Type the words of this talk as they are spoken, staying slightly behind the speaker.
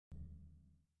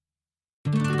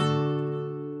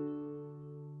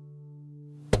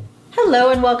Hello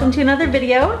and welcome to another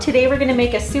video. Today we're gonna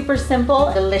make a super simple,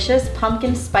 delicious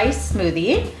pumpkin spice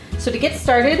smoothie. So to get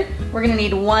started, we're gonna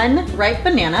need 1 ripe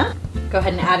banana. Go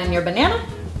ahead and add in your banana.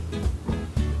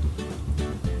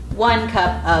 1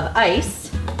 cup of ice.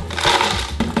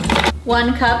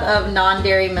 1 cup of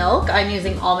non-dairy milk. I'm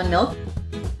using almond milk.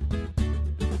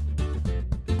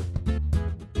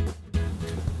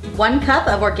 1 cup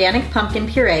of organic pumpkin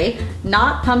puree,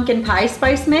 not pumpkin pie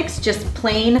spice mix, just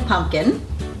plain pumpkin.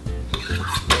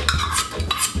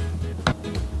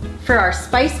 For our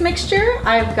spice mixture,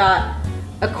 I've got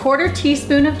a 1/4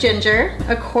 teaspoon of ginger,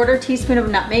 a 1/4 teaspoon of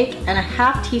nutmeg, and a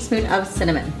 1/2 teaspoon of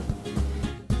cinnamon.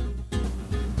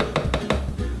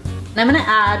 And I'm gonna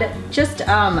add just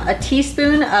a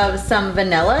teaspoon of some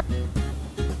vanilla.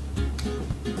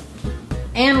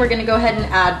 And we're gonna go ahead and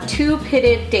add 2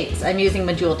 pitted dates. I'm using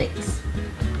medjool dates.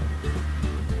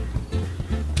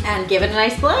 And give it a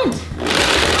nice blend.